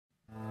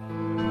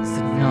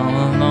and all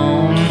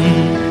alone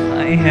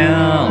I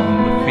held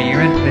the fear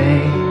at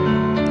bay.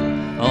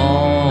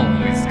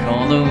 Always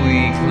called a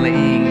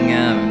weakling,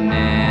 I've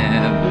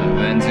never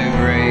been too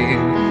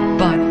brave.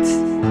 But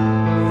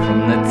from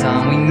the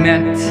time we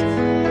met,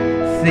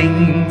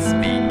 things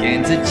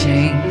began to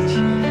change.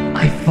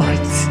 I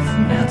fight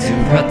now to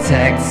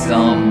protect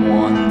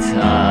someone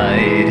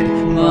tied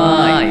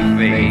by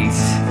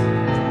fate.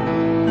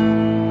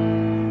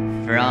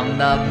 From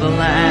the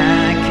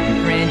black,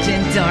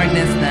 frigid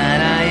darkness that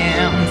I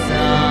am,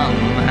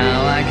 somehow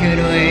I could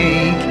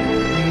wake.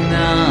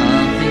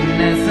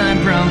 Nothingness, I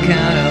broke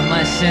out of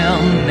my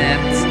shell,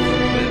 met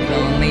with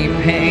only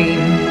pain.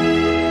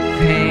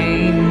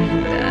 Pain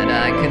that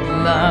I could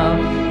love,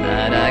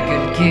 that I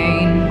could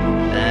gain,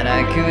 that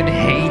I could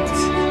hate.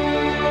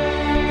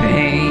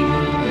 Pain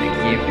that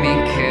give me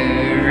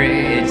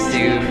courage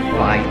to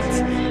fight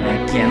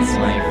against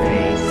my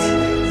fate.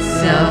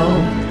 So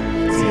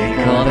take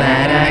all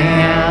that I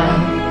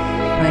have,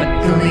 but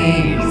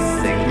please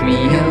take me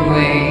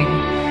away.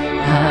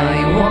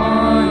 I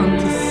want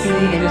to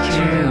see the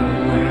true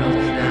world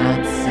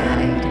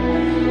outside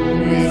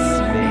this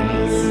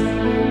maze.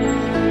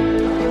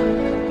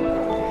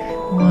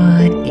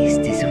 What is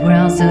this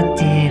world so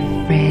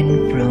different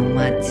from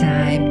what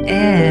I've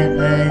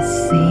ever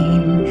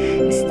seen?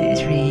 Is this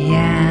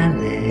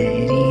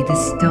reality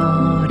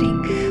distorting,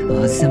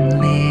 or some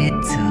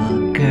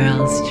little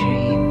girl's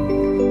dream?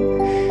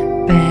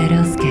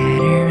 Battles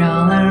scatter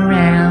all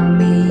around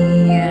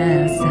me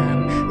as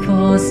I'm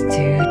forced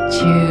to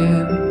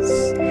choose.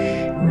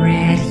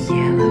 Red,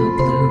 yellow,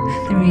 blue,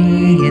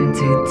 3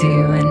 into 2,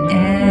 an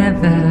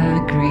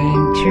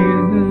evergreen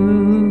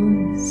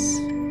truce.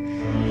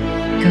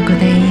 ここ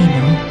でいい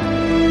の？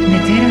寝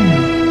てるの？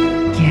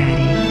ギャ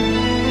リー。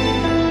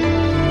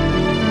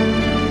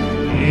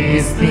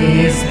Is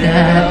this the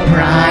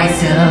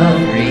price of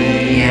reality?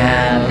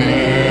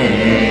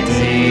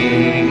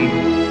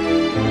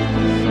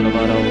 そのバ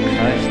ラを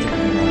返してくれ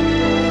ない。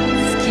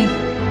好き、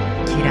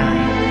嫌い、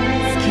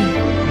好き、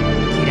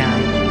嫌い、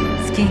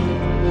好き、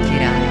嫌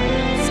い、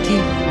好き。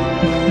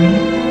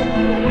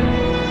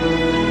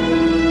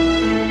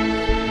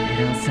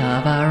Petals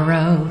of a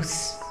rose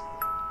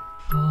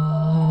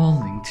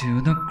falling to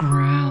the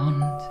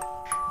ground,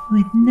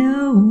 with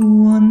no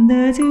one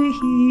there to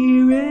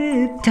hear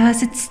it.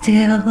 Does it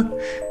still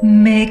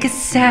make a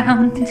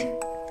sound?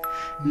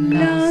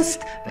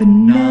 Lost but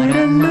not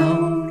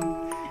alone,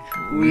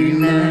 we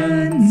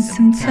learned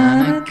some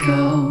time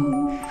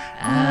ago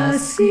a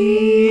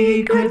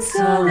secret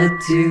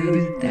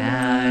solitude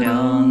that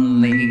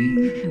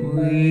only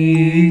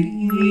we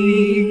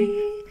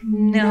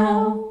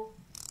know.